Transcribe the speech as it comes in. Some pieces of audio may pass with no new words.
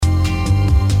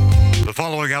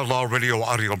following Outlaw Radio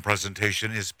audio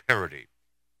presentation is parody.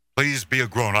 Please be a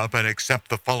grown-up and accept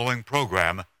the following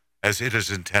program as it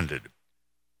is intended.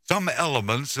 Some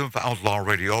elements of Outlaw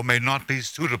Radio may not be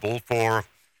suitable for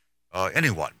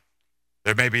anyone.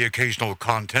 There may be occasional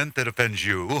content that offends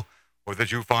you or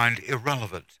that you find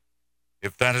irrelevant.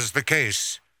 If that is the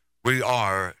case, we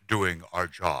are doing our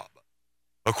job.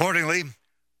 Accordingly,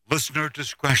 listener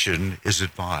discretion is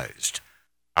advised.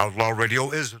 Outlaw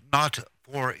Radio is not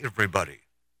for everybody,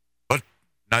 but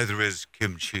neither is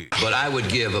kimchi. But I would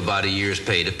give about a year's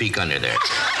pay to peek under there.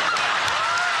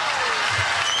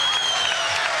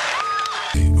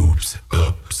 Oops,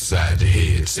 upside your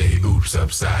head. Say oops,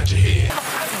 upside your head.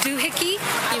 Doohickey,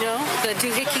 the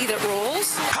doohickey that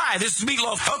rolls. Hi, this is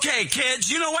Meatloaf. Okay,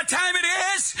 kids, you know what time it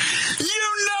is? You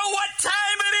know what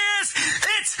time it is?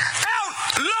 It's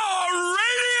Outlaw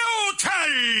Radio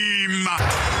time! Our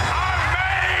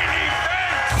main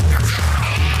event!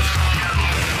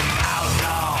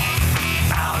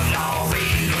 Outlaw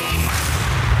Radio.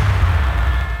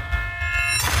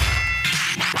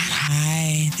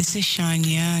 Hi, this is Sean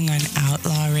Young on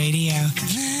Outlaw Radio.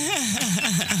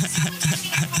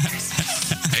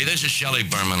 Hey, this is Shelley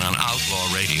Berman on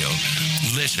Outlaw Radio.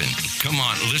 Listen, come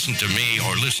on, listen to me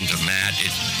or listen to Matt.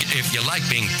 If you like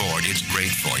being bored, it's great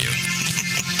for you.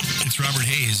 It's Robert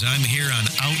Hayes. I'm here on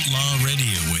Outlaw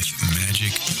Radio with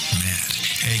Magic Matt,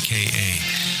 a.k.a.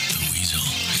 The Weasel.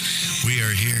 We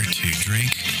are here to drink.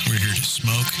 We're here to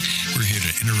smoke. We're here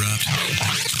to interrupt.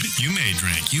 You may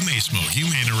drink. You may smoke. You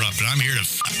may interrupt, but I'm here to...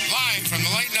 Live from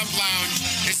the Lighten Up Lounge,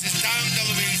 this is Dom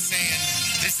DeLuise saying,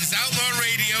 this is Outlaw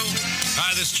Radio.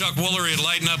 Hi, this is Chuck Woolery at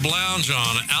Lighten Up Lounge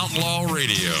on Outlaw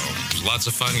Radio. There's lots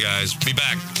of fun, guys. Be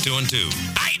back, 2 and 2.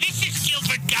 Hi, this is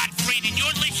Gilbert Gottfried, and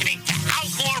you're listening to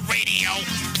Outlaw Radio,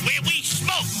 where we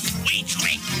smoke, we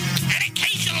drink, and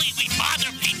occasionally we bother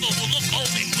people who look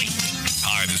old and weak.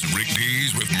 Hi, this is Rick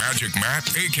Dees with Magic Matt,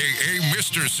 a.k.a.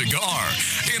 Mr. Cigar,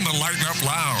 in the Lighten Up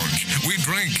Lounge. We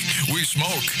drink, we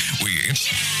smoke, we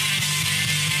interrupt.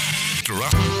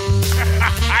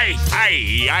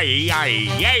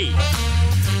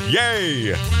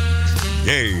 Yay!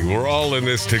 Yay, we're all in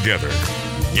this together.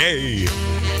 Yay!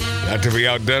 Not to be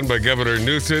outdone by Governor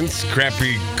Newsom's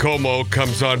crappy Como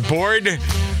comes on board.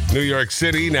 New York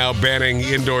City now banning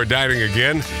indoor dining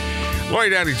again. Lori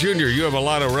Downey Jr., you have a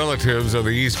lot of relatives on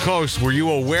the East Coast. Were you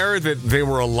aware that they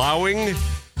were allowing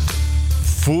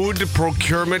food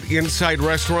procurement inside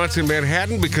restaurants in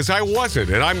Manhattan? Because I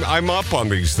wasn't, and I'm up on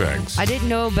these things. I didn't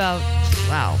know about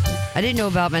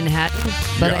Manhattan,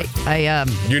 but yeah.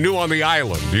 You knew on the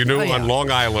island. You knew on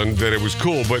Long Island that it was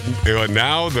cool, but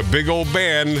now the big old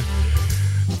ban,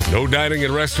 no dining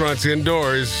in restaurants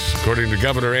indoors, according to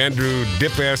Governor Andrew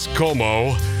Dip-ass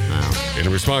Cuomo. In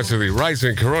response to the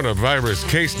rising coronavirus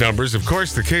case numbers, of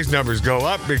course, the case numbers go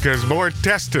up because more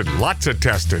tested, lots of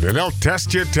tested, and they'll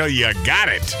test you till you got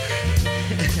it.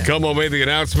 Cuomo made the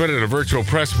announcement at a virtual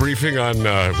press briefing on,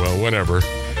 whatever,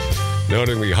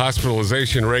 noting the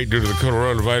hospitalization rate due to the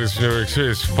coronavirus in New York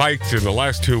City spiked in the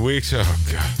last 2 weeks. Oh,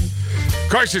 God. Of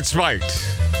course it spiked.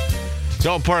 It's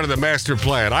all part of the master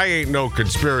plan. I ain't no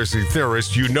conspiracy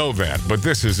theorist, you know that, but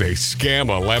this is a scam,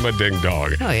 a lamma ding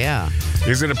dog. Oh, yeah.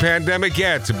 Is it a pandemic?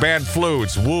 Yeah, it's a bad flu.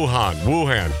 It's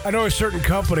Wuhan. I know a certain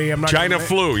company. China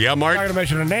flu. Yeah, Mark? I'm not going to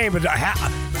mention a name, but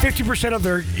 50% of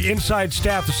their inside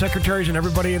staff, the secretaries and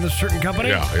everybody in this certain company,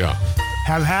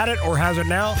 have had it or has it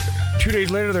now. 2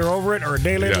 days later, they're over it, or a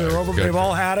day later, they're over it. They've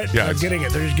all had it. They're getting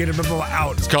it. They're just getting people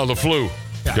out. It's called the flu. Yeah.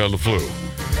 It's called the flu.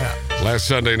 Yeah. Last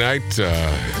Sunday night,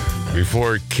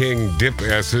 before King Dip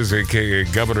S's, a.k.a.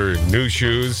 Governor New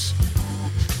Shoes,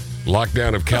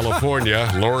 lockdown of California,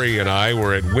 Lori and I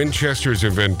were at Winchester's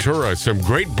in Ventura. Some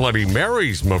great Bloody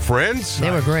Marys, my friends. They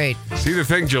were great. See the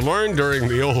things you learned during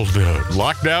the old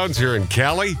lockdowns here in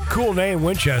Cali? Cool name,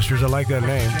 Winchester's. I like that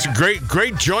name. It's a great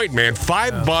joint, man.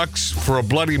 $5 for a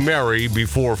Bloody Mary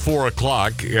before 4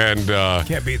 o'clock. And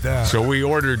can't beat that. So we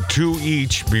ordered 2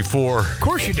 each before. Of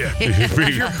course you did.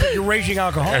 You're raging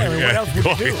alcoholic. What else would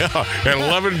you do? Yeah. At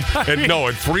 11, at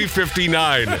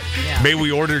 3:59. May we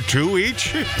order 2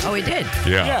 each? Oh, we did.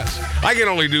 Yeah. Yes. I can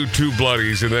only do 2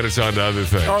 bloodies, and then it's on to other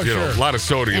things. Oh, you know, sure. a lot of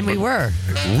sodium. And we were.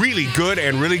 Really good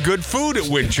and really good food at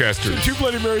Winchester. 2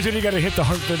 Bloody Marys, and you got to hit the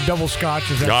double scotch.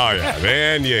 Oh, yeah.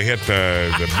 Then you hit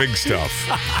the big stuff.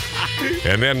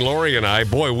 And then Lori and I,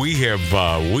 boy, we have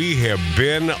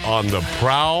been on the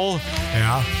prowl.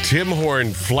 Yeah. Tim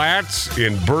Horn Flats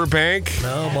in Burbank.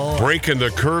 Oh, boy. Breaking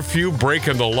the curfew,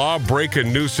 breaking the law,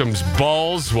 breaking Newsom's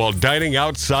balls while dining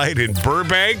outside in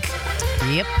Burbank.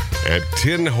 Yep. at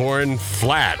Tin Horn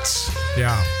Flats.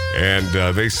 Yeah.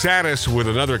 And they sat us with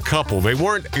another couple. They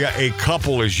weren't a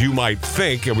couple as you might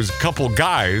think. It was a couple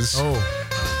guys. Oh.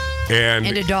 And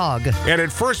a dog. And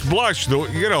at first blush, the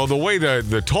way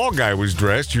the tall guy was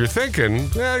dressed, you're thinking,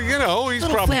 he's probably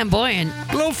flamboyant.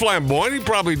 A little flamboyant. He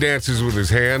probably dances with his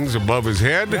hands above his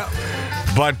head. Yeah.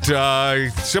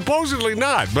 But supposedly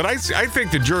not. But I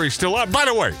think the jury's still out. By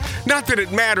the way, not that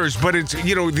it matters, but it's,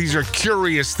 these are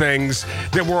curious things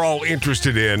that we're all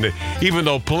interested in, even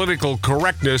though political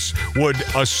correctness would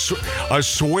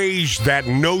assuage that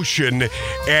notion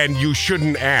and you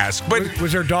shouldn't ask. But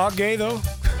was their dog gay, though?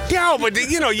 Yeah, but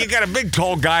you got a big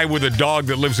tall guy with a dog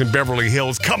that lives in Beverly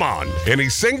Hills. Come on. And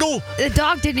he's single? The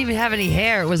dog didn't even have any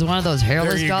hair. It was one of those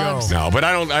hairless dogs. No, but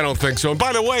I don't think so. And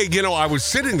by the way, I was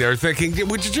sitting there thinking,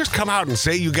 would you just come out and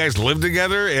say you guys live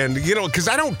together? And, because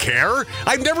I don't care.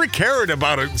 I've never cared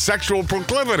about a sexual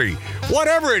proclivity.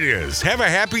 Whatever it is, have a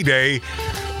happy day.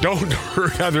 Don't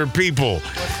hurt other people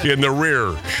in the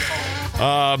rear.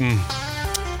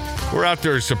 We're out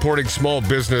there supporting small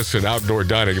business and outdoor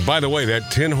dining. And by the way, that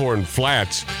Tin Horn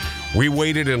Flats, we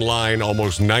waited in line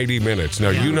almost 90 minutes.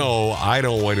 Now, I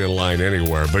don't wait in line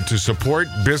anywhere, but to support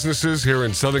businesses here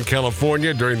in Southern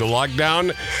California during the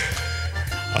lockdown,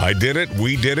 I did it.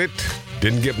 We did it.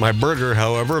 Didn't get my burger,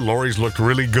 however. Lori's looked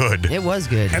really good. It was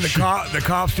good. And the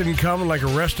cops didn't come and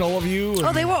arrest all of you?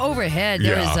 Oh, they were overhead.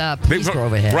 There was police were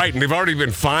overhead. Right, and they've already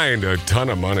been fined a ton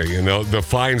of money. The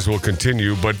fines will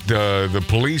continue, but the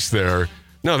police there,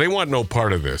 no, they want no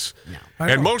part of this. No.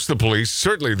 And most of the police,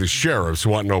 certainly the sheriffs,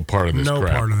 want no part of this crap.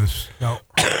 No part of this. No.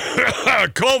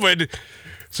 COVID.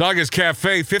 Saga's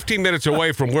Cafe, 15 minutes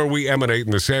away from where we emanate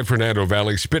in the San Fernando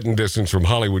Valley, spitting distance from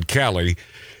Hollywood, Cali.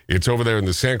 It's over there in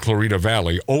the San Clarita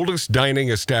Valley. Oldest dining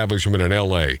establishment in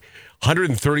L.A.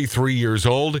 133 years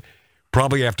old.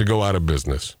 Probably have to go out of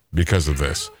business because of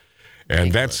this.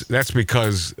 And that's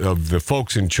because of the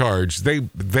folks in charge.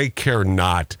 They care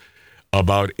not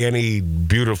about any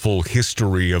beautiful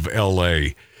history of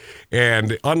L.A.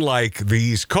 And unlike the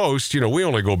East Coast, we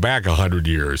only go back 100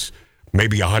 years.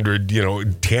 Maybe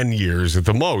 10 years at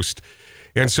the most.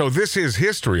 And so this is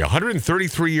history.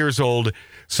 133 years old,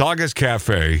 Saga's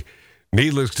Cafe.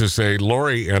 Needless to say,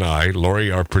 Lori,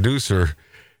 our producer,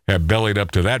 have bellied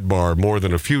up to that bar more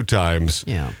than a few times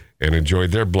and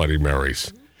enjoyed their Bloody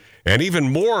Marys. And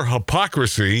even more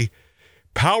hypocrisy,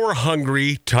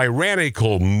 power-hungry,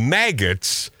 tyrannical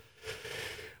maggots.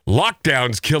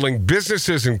 Lockdowns killing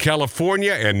businesses in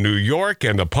California and New York,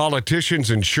 and the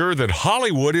politicians ensure that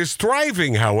Hollywood is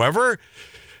thriving, however.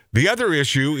 The other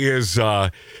issue is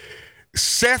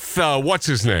Seth, what's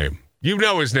his name? You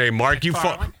know his name, Mark.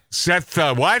 Seth,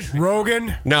 what?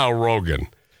 Rogen? No, Rogen.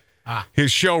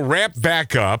 His show ramped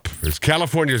back up as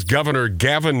California's Governor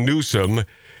Gavin Newsom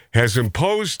has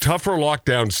imposed tougher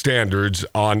lockdown standards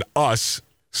on us,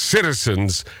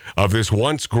 citizens of this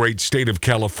once great state of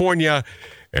California,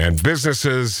 and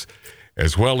businesses,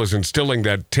 as well as instilling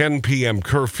that 10 p.m.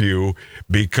 curfew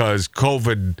because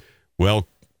COVID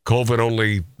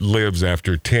only lives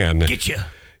after 10. Get you.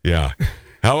 Yeah.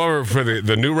 However, for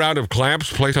the new round of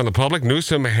clamps placed on the public,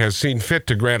 Newsom has seen fit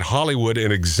to grant Hollywood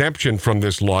an exemption from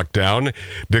this lockdown,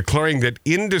 declaring that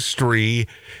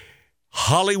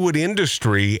Hollywood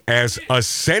industry as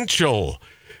essential.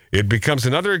 It becomes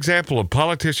another example of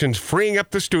politicians freeing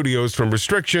up the studios from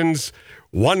restrictions,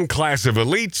 one class of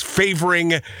elites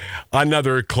favoring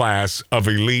another class of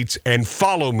elites. And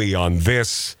follow me on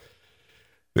this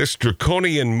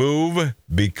draconian move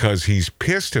because he's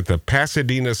pissed at the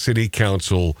Pasadena City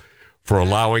Council for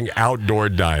allowing outdoor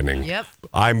dining. Yep.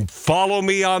 Follow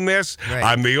me on this. Right.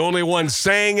 I'm the only one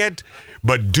saying it,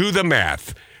 but do the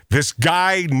math. This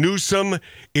guy, Newsom,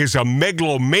 is a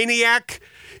megalomaniac.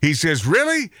 He says,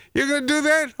 really? You're going to do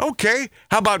that? Okay.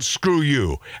 How about screw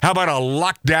you? How about a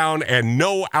lockdown and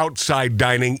no outside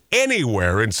dining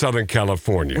anywhere in Southern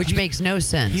California? Which makes no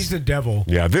sense. He's the devil.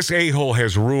 Yeah, this a-hole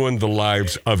has ruined the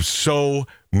lives of so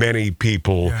many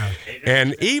people. Yeah.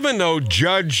 And even though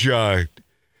Judge, the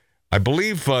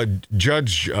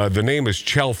name is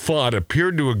Chalfant,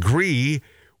 appeared to agree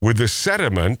with the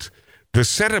sentiment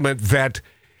that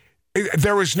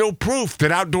there is no proof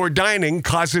that outdoor dining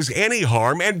causes any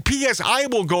harm. And P.S. I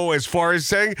will go as far as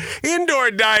saying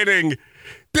indoor dining.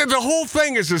 The whole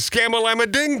thing is a scam-a-llama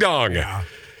ding-dong. Yeah.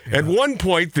 At one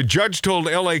point, the judge told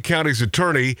L.A. County's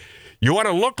attorney, you want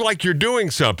to look like you're doing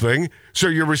something, so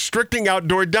you're restricting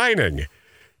outdoor dining.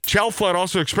 Chalfant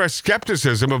also expressed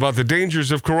skepticism about the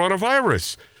dangers of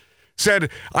coronavirus.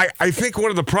 Said, I think one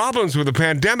of the problems with the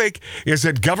pandemic is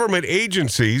that government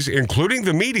agencies, including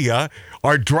the media,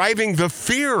 are driving the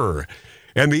fear.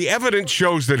 And the evidence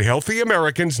shows that healthy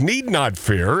Americans need not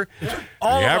fear. The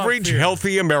average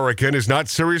healthy American is not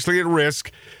seriously at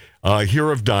risk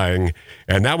here of dying.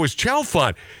 And that was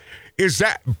Chalfont. Is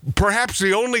that perhaps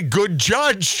the only good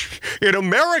judge in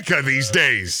America these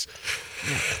days?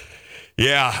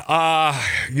 Yeah.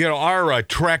 Our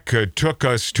trek took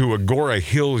us to Agora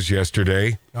Hills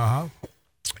yesterday. Uh-huh.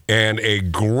 And a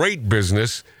great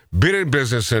business, been in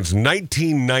business since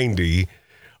 1990,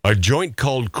 a joint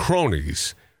called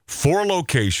Cronies, 4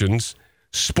 locations,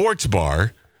 sports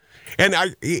bar. And,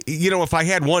 if I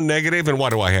had one negative, and why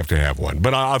do I have to have one?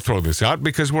 But I'll throw this out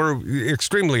because we're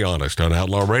extremely honest on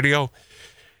Outlaw Radio.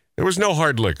 There was no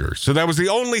hard liquor. So that was the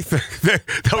only thing.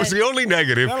 That was the only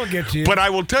negative. That'll get to you. But I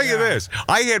will tell you this.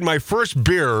 I had my first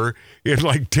beer in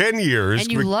like 10 years.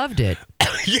 And you loved it.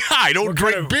 Yeah, I don't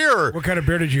drink beer. What kind of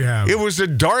beer did you have? It was a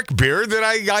dark beer that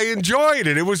I enjoyed,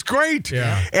 and it was great.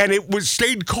 Yeah. And it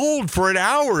stayed cold for an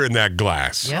hour in that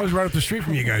glass. I was right up the street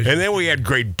from you guys. And then we had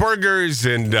great burgers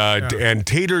and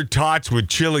tater tots with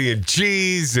chili and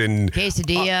cheese and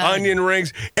quesadilla, onion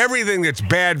rings, everything that's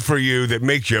bad for you that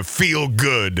makes you feel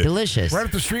good. Delicious. Right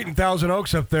up the street in Thousand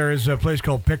Oaks up there is a place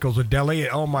called Pickles, a deli.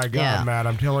 Oh, my God, Matt,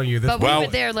 I'm telling you. But we were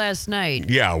there last night.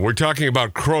 Yeah, we're talking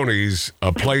about Cronies,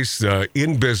 a place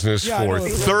in business for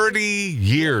 30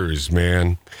 years,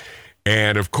 man.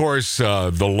 And, of course,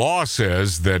 the law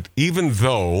says that even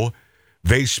though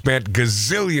they spent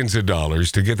gazillions of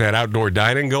dollars to get that outdoor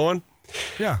dining going,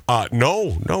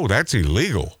 no, that's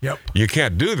illegal. Yep. You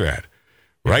can't do that.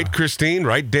 Right, Christine?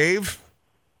 Right, Dave?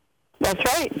 That's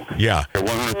right. Yeah. You're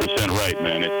 100% right,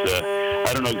 man.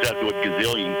 I don't know exactly what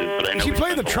gazillions is, but I know. Is he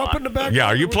playing the trumpet in the back? Yeah,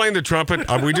 are you playing the trumpet?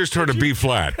 We just heard a B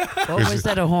flat. What was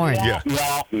that, a horn? Yeah.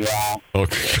 Yeah.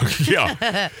 Okay.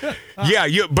 Yeah.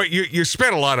 Yeah, but you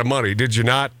spent a lot of money, did you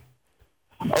not?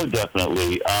 Oh,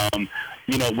 definitely.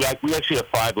 We actually have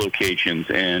 5 locations,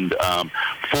 and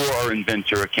 4 are in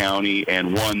Ventura County,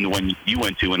 and one, the one you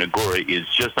went to in Agora, is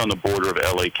just on the border of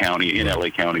L.A. County, in L.A.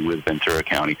 County with Ventura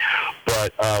County.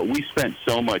 But we spent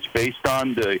so much based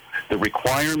on the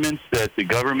requirements that the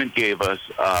government gave us,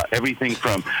 everything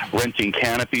from renting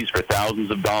canopies for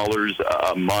thousands of dollars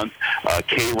a month,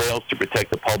 K-rails to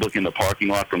protect the public in the parking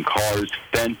lot from cars,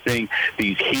 fencing,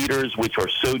 these heaters, which are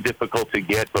so difficult to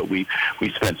get, but we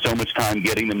spent so much time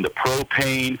getting them to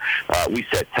propane. We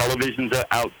set televisions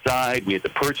outside. We had to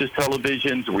purchase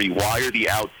televisions, rewire the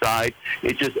outside.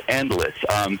 It's just endless.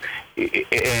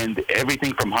 And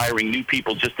everything from hiring new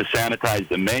people just to sanitize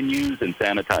the menus and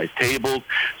sanitize tables.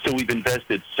 So we've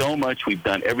invested so much. We've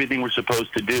done everything we're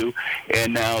supposed to do.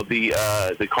 And now the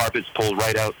carpet's pulled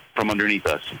right out from underneath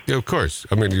us. Yeah, of course.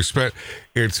 I mean, you spent,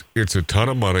 it's a ton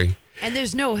of money. And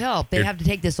there's no help. They have to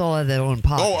take this all out of their own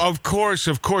pocket. Oh, of course,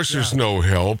 there's no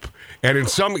help. And in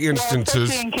some instances...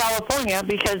 especially in California,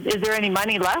 because is there any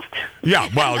money left? Yeah,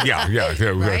 well, yeah.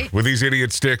 Right? With these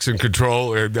idiot sticks in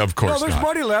control, of course there's not.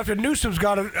 money left, and Newsom's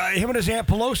got it. Him and his Aunt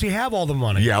Pelosi have all the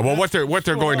money. Yeah, well, what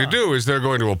they're going to do is they're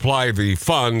going to apply the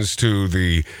funds to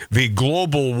the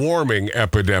global warming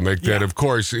epidemic that, of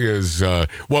course, is, the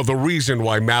reason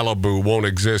why Malibu won't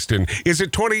exist in... Is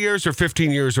it 20 years or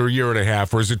 15 years or a year and a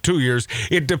half, or is it 2 years?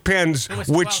 It depends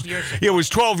which... It was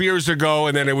 12 years ago,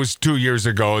 and then it was 2 years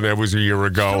ago, and then it was a year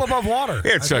ago. Still above water.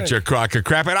 It's such a crock of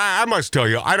crap. And I must tell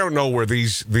you, I don't know where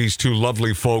these two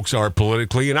lovely folks are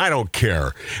politically, and I don't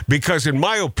care. Because in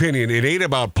my opinion, it ain't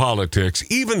about politics,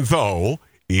 even though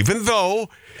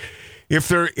if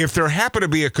there happened to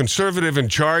be a conservative in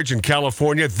charge in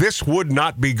California, this would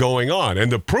not be going on.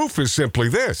 And the proof is simply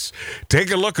this.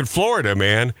 Take a look at Florida,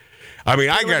 man. I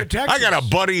mean, I got a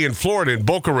buddy in Florida, in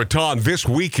Boca Raton, this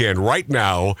weekend right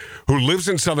now, who lives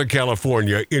in Southern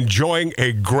California, enjoying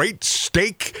a great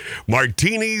steak,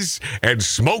 martinis, and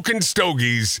smoking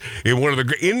stogies in one of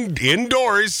the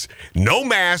indoors, no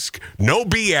mask, no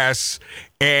BS.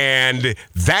 And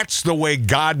that's the way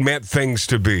God meant things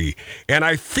to be. And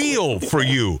I feel for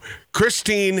you,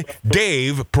 Christine,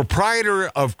 Dave, proprietor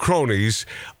of Cronies,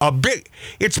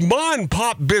 it's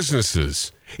mom-and-pop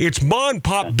businesses. It's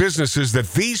mom-and-pop businesses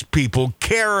that these people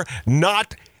care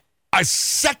not a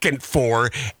second for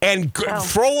and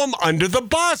throw them under the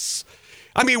bus.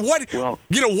 I mean, what do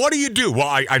you do?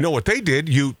 Well, I know what they did.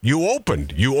 You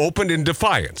opened in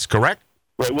defiance, correct?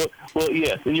 Right. Well,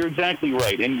 yes, and you're exactly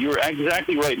right, and you're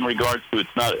exactly right in regards to it's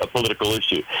not a political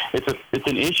issue. It's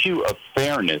an issue of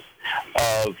fairness.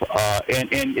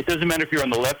 And it doesn't matter if you're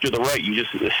on the left or the right. You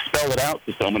just spell it out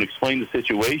to someone, explain the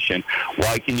situation.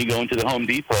 Why can you go into the Home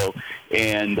Depot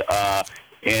and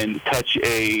touch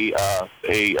a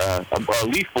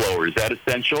leaf blower? Is that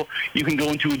essential? You can go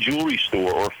into a jewelry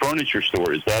store or a furniture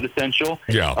store. Is that essential?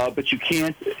 Yeah. But you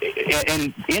can't.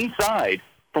 and inside,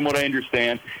 from what I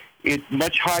understand, it's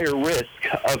much higher risk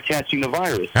of catching the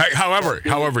virus.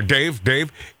 However, Dave,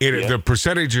 the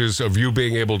percentages of you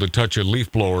being able to touch a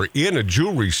leaf blower in a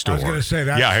jewelry store. I was going to say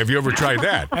that. Yeah, have you ever tried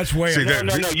that? That's way.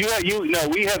 No.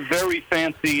 We have very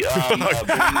fancy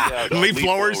leaf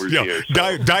blowers. Here,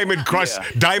 so.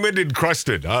 Diamond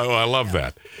encrusted. Oh, I love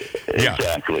that. Yeah.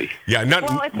 Exactly. Yeah.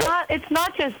 Well, it's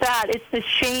not just that. It's the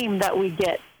shame that we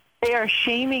get. They are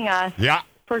shaming us. Yeah.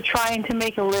 For trying to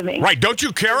make a living. Right. Don't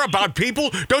you care about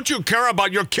people? Don't you care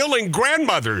about your killing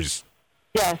grandmothers?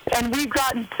 Yes, and we've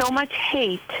gotten so much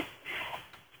hate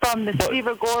from the city of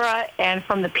Agoura and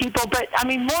from the people. But, I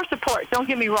mean, more support. Don't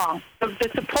get me wrong. The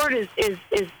support is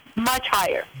much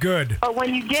higher. Good. But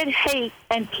when you get hate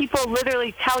and people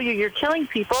literally tell you you're killing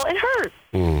people, it hurts.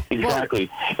 Exactly.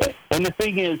 And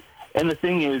the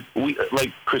thing is, we,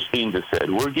 like Christine just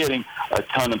said, we're getting a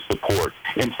ton of support.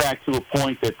 In fact, to a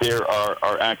point that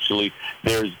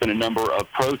there's been a number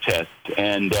of protests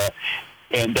and that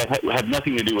have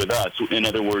nothing to do with us. In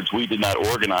other words, we did not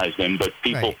organize them, but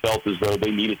people felt as though they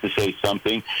needed to say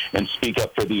something and speak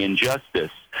up for the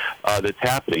injustice that's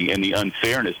happening and the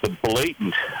unfairness, the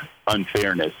blatant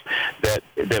unfairness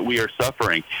that we are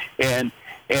suffering.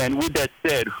 And with that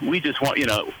said, we just want,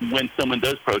 when someone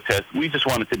does protest, we just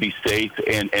want it to be safe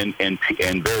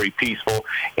and very peaceful,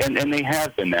 and they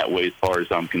have been that way as far as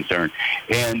I'm concerned.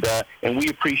 And we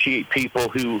appreciate people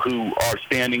who are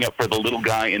standing up for the little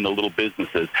guy in the little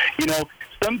businesses.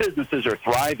 Some businesses are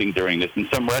thriving during this, and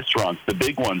some restaurants, the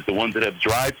big ones, the ones that have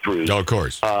drive-thrus. Oh, of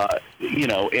course. And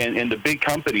the big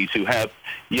companies who have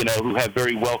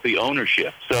very wealthy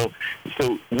ownership. So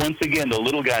once again, the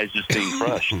little guy's just being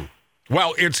crushed.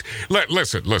 Well,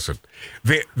 listen.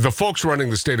 The folks running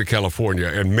the state of California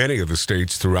and many of the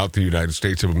states throughout the United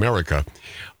States of America,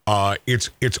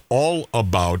 it's all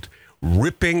about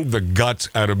ripping the guts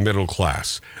out of middle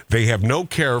class. They have no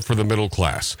care for the middle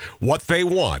class. What they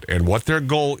want and what their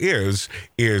goal is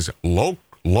low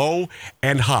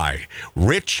and high,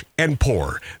 rich and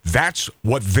poor. That's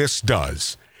what this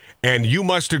does. And you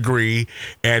must agree,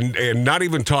 and not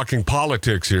even talking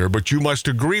politics here, but you must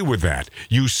agree with that.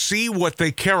 You see what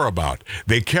they care about.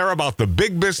 They care about the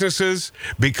big businesses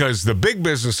because the big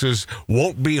businesses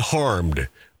won't be harmed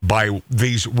by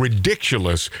these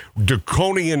ridiculous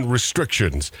draconian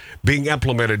restrictions being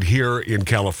implemented here in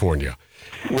California.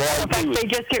 Well, in fact, they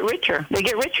just get richer. They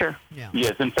get richer. Yeah.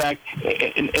 Yes, in fact,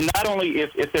 and not only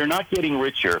if they're not getting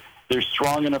richer, they're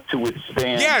strong enough to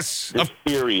withstand this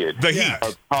period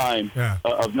of time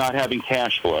of not having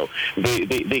cash flow.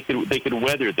 They could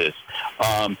weather this.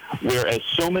 Whereas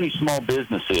so many small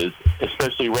businesses,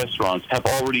 especially restaurants, have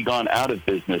already gone out of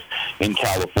business in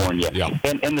California. Yeah.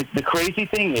 And the crazy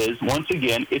thing is, once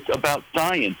again, it's about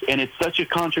science, and it's such a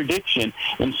contradiction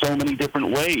in so many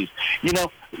different ways.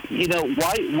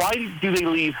 Why do they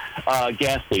leave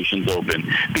gas stations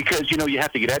open? Because you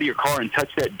have to get out of your car and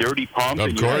touch that dirty pump.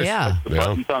 Of course, the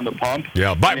buttons on the pump.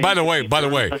 Yeah. By the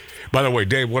way,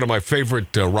 Dave, one of my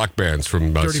favorite rock bands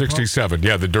from '67.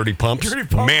 Yeah, the Dirty Pumps.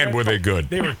 Man, were they good?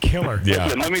 They were killer. Yeah.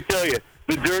 Listen, let me tell you.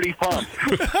 The Dirty Pump,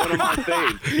 one of my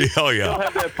faves. Hell yeah!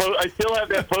 I still have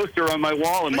that poster on my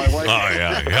wall in my wife. Oh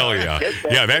yeah, hell yeah!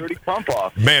 That Dirty Pump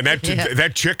off. Man,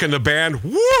 that chick in the band,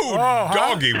 woo,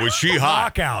 doggy, was she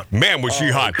hot? Knockout. Man, was she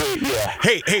hot? Yeah.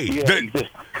 Hey,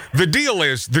 the deal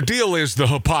is the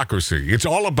hypocrisy. It's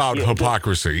all about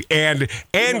hypocrisy. And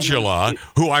Angela,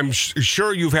 who I'm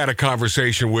sure you've had a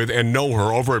conversation with and know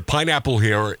her over at Pineapple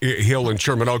Hill in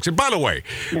Sherman Oaks. And by the way,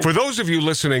 for those of you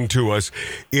listening to us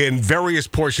in various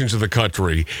portions of the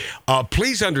country,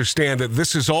 please understand that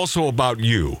this is also about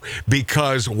you,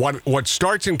 because what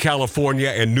starts in California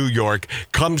and New York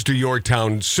comes to your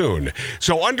town soon.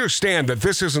 So understand that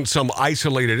this isn't some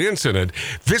isolated incident.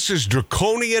 This is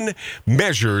draconian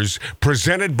measures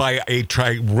presented by a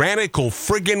tyrannical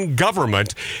friggin'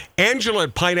 government. Angela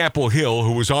at Pineapple Hill,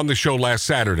 who was on the show last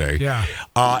Saturday,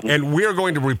 and we're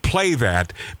going to replay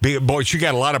that. Boy, she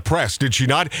got a lot of press, did she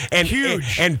not? And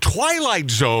huge. And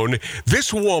Twilight Zone,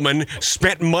 this woman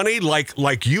spent money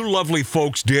like you lovely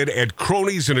folks did at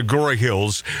Cronies and Agoura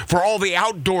Hills for all the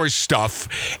outdoor stuff,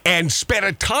 and spent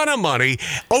a ton of money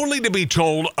only to be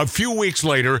told a few weeks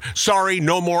later, sorry,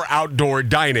 no more outdoor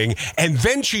dining. And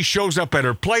then she shows up at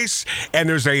her place, and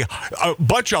there's a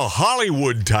bunch of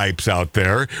Hollywood types out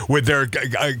there with their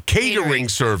catering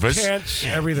service. Tents,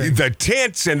 everything. The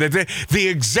tents and the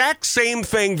exact same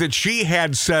thing that she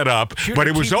had set up, but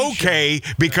it was okay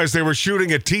because they were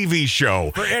shooting a TV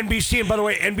show. For NBC, and by the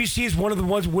way, NBC is one of the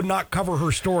ones who would not cover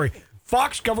her story.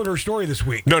 Fox covered her story this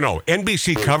week. No.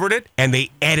 NBC covered it, and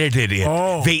they edited it.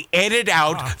 Oh. They edited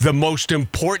out the most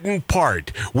important part,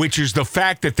 which is the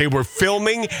fact that they were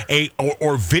filming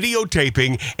or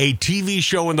videotaping a TV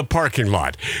show in the parking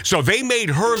lot. So they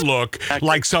made her look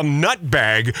like some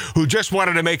nutbag who just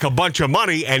wanted to make a bunch of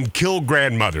money and kill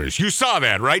grandmothers. You saw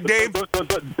that, right, Dave?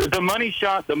 The money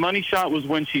shot was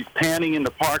when she's panning in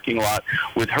the parking lot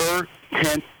with her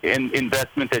tent and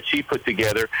investment that she put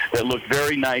together that looked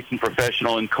very nice and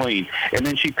professional and clean. And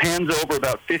then she pans over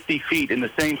about 50 feet in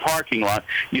the same parking lot.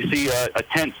 You see a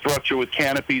tent structure with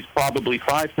canopies probably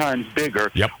 5 times bigger.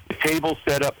 Yep. A table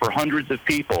set up for hundreds of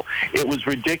people. It was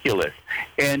ridiculous.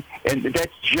 And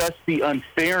that's just the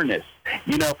unfairness.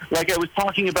 You know, like I was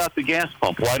talking about the gas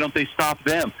pump. Why don't they stop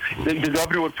them? The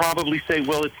governor would probably say,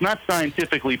 well, it's not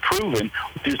scientifically proven.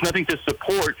 There's nothing to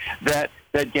support that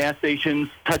gas stations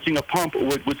touching a pump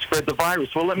would spread the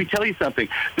virus. Well, let me tell you something.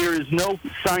 There is no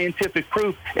scientific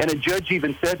proof, and a judge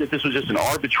even said that this was just an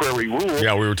arbitrary rule.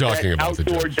 Yeah, we were talking about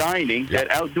outdoor dining. Yep.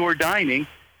 That outdoor dining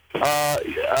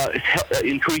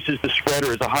increases the spread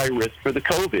or is a high risk for the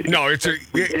COVID. No, it's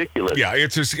ridiculous. Yeah,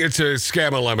 it's a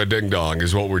scam-a-lemma ding-dong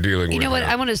is what we're dealing with. You know what?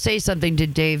 I want to say something to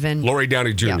Dave and Lori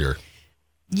Downey Jr. Yeah.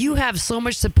 You have so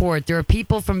much support. There are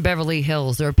people from Beverly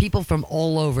Hills. There are people from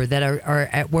all over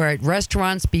that were at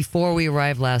restaurants before we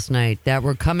arrived last night that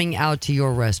were coming out to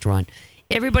your restaurant.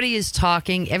 Everybody is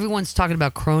talking. Everyone's talking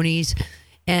about cronies,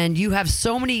 and you have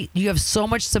so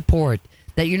much support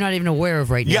that you're not even aware of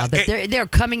right now. That they're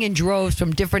coming in droves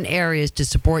from different areas to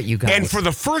support you guys. And for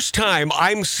the first time,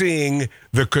 I'm seeing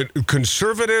the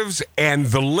conservatives and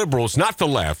the liberals, not the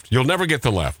left, you'll never get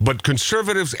the left, but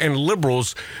conservatives and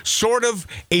liberals, sort of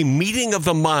a meeting of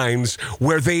the minds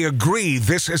where they agree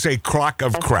this is a crock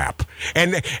of crap.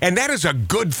 And that is a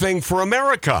good thing for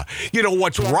America. You know,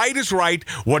 what's right is right,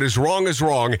 what is wrong is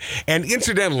wrong. And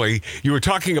incidentally, you were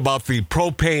talking about the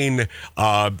propane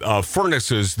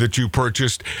furnaces that you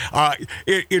purchased.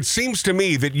 It seems to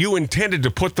me that you intended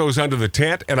to put those under the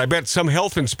tent, and I bet some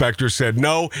health inspector said,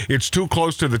 no, it's too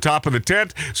close to the top of the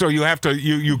tent, so you have to,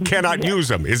 you cannot use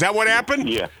them. Is that what happened?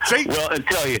 Yeah. See? Well, I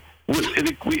tell you,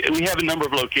 we have a number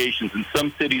of locations, and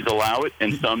some cities allow it,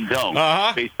 and some don't,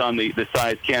 based on the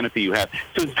size canopy you have.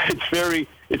 So it's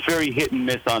very hit and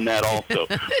miss on that also.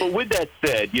 But with that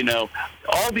said, you know,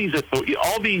 all these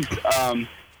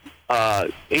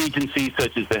agencies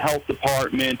such as the health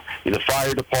department, the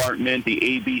fire department, the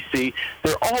ABC,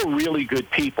 they're all really good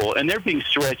people, and they're being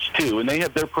stretched too, and they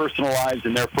have their personal lives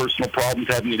and their personal problems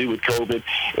having to do with COVID,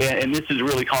 and this is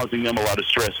really causing them a lot of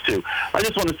stress too. I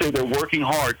just want to say they're working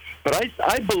hard, but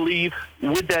I believe,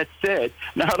 with that said,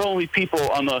 not only people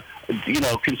on the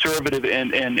conservative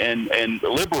and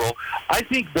liberal, I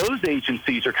think those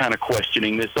agencies are kind of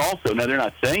questioning this also. Now, they're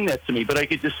not saying that to me, but I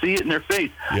could just see it in their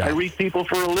face. Yeah. I read people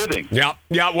for a living. Yeah.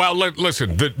 Well,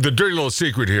 listen, the dirty little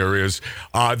secret here is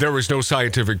there is no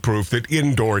scientific proof that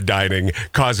indoor dining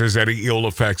causes any ill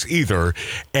effects either.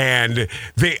 And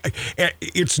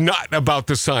it's not about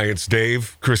the science,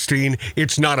 Dave, Christine.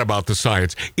 It's not about the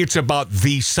science. It's about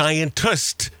the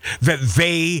scientist that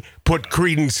they put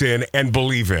credence in and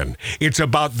believe in. It's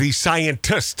about the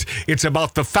scientist. It's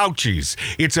about the Faucis.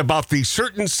 It's about the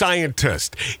certain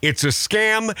scientist. It's a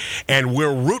scam, and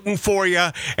we're rooting for you,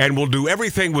 and we'll do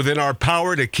everything within our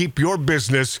power to keep your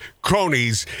business,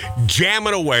 cronies,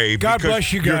 jamming away. God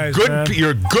bless you guys,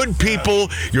 You're good people.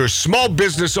 You're small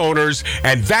business owners,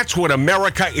 and that's what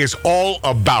America is all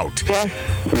about. Well,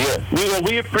 yeah,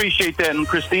 we appreciate that, and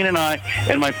Christine and I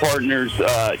and my partners,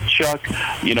 Chuck,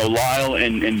 Lyle,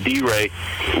 and D-Ray,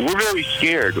 we're very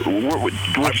scared.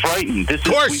 We're frightened.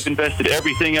 We've invested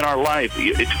everything in our life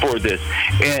for this,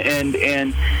 and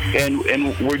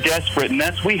we're desperate, and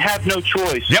we have no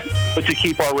choice but to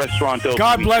keep our restaurant open.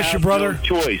 God bless you, brother. No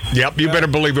choice. Yep, you better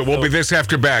believe it. We'll be this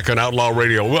after back on Outlaw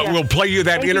Radio. We'll play you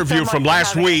that interview from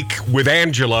last week with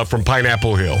Angela from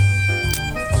Pineapple Hill.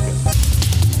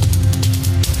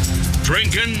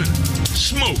 Drinking,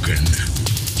 smoking,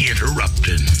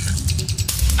 interrupting.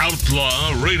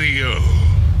 Outlaw Radio.